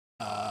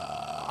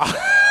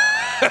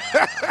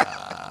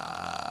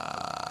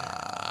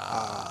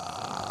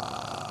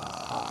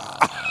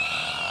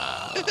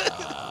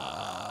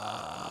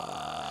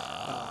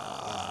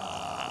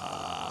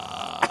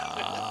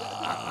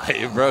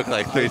You broke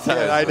like 3 times.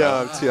 Yeah, I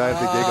know. I have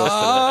the giggles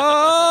today.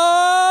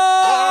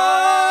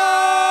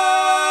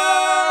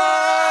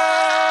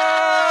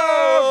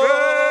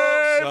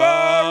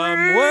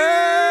 Somewhere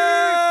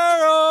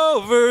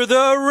over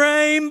the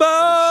rainbow.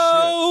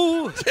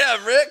 Oh,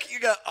 damn, Rick, you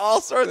got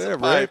all sorts of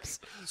pipes.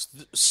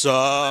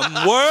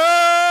 Somewhere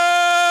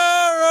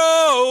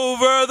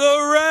over the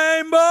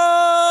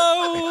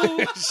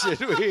rainbow.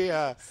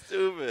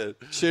 Stupid.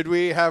 Should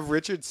we have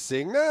Richard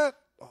sing that?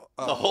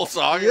 The whole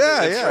song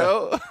yeah, in the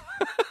intro?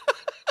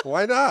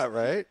 Why not,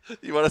 right?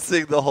 You want to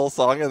sing the whole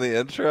song in the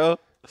intro?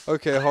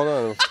 Okay, hold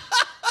on.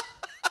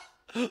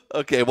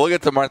 Okay, we'll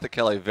get to Martha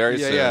Kelly very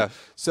soon. Yeah.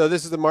 So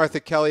this is the Martha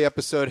Kelly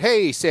episode.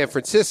 Hey, San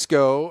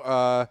Francisco.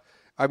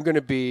 I'm going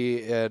to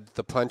be at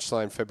the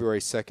Punchline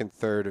February 2nd,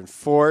 3rd, and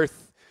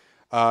 4th,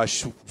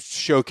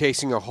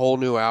 showcasing a whole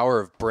new hour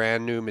of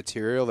brand new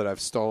material that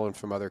I've stolen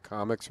from other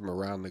comics from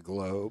around the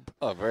globe.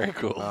 Oh, very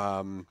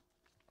cool.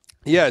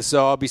 Yeah,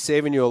 so I'll be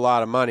saving you a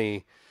lot of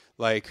money.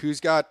 Like, who's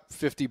got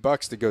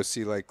 $50 to go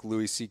see, like,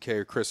 Louis C.K.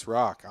 or Chris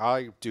Rock?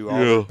 I do all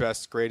the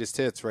best, greatest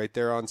hits right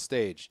there on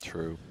stage.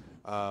 True.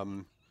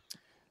 And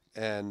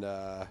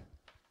I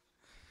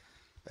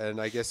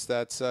guess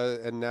that's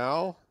and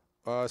now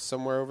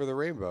Somewhere Over the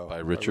Rainbow by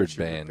Richard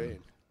Bain.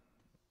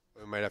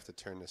 We might have to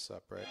turn this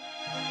up, right?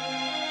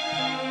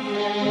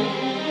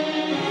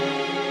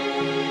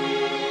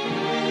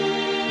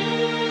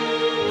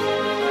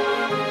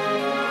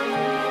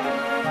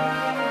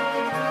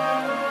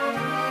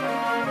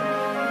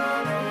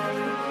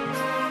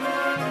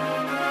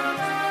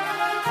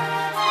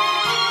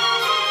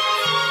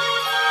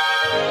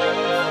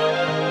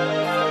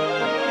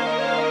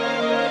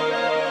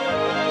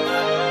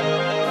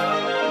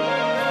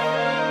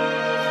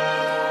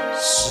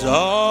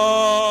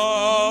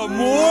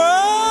 Somewhere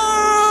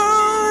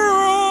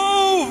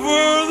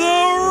over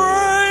the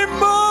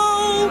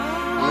rainbow,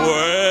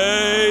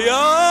 way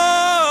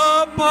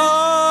up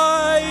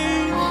high,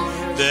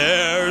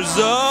 there's a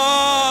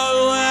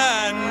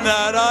land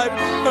that I've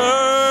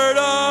heard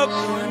of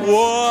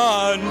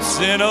once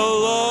in a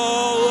lullaby.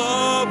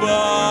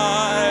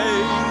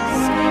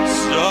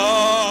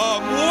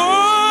 Somewhere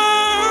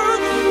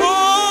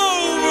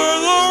over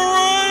the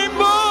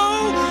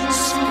rainbow,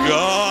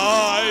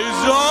 skies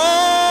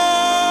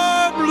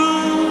are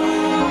blue,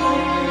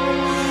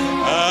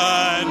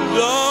 and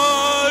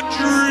the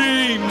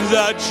dreams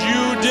that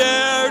you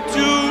dare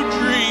to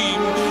dream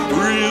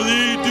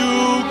really do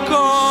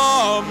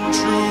come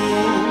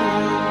true.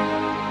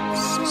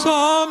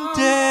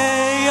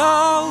 Someday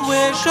I'll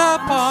wish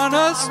upon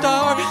a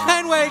star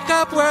and wake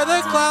up where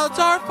the clouds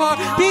are far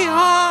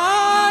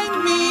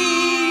behind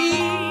me,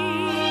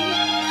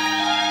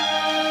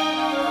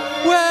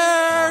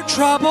 where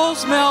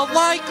troubles melt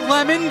like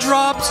lemon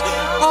drops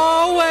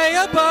all way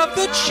above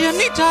the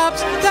chimney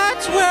tops.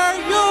 That's where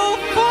you'll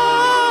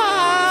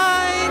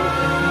find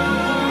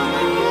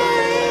me.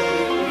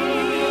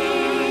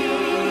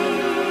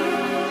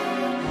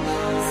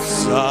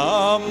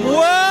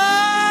 Somewhere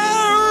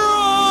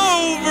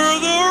over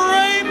the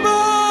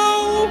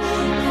rainbow,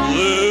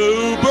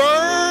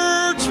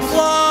 bluebirds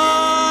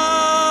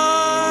fly.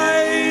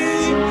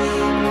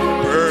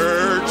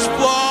 Birds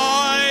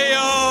fly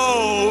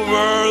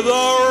over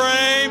the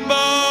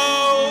rainbow.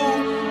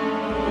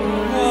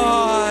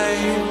 Why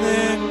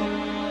then,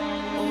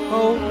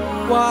 oh,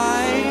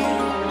 why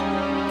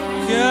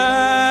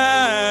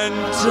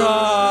can't I?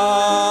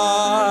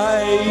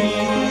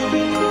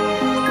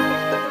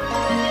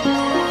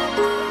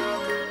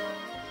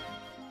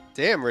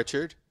 Damn,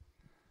 Richard.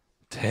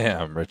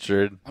 Damn,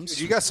 Richard. Dude,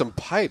 you got some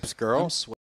pipes, girl.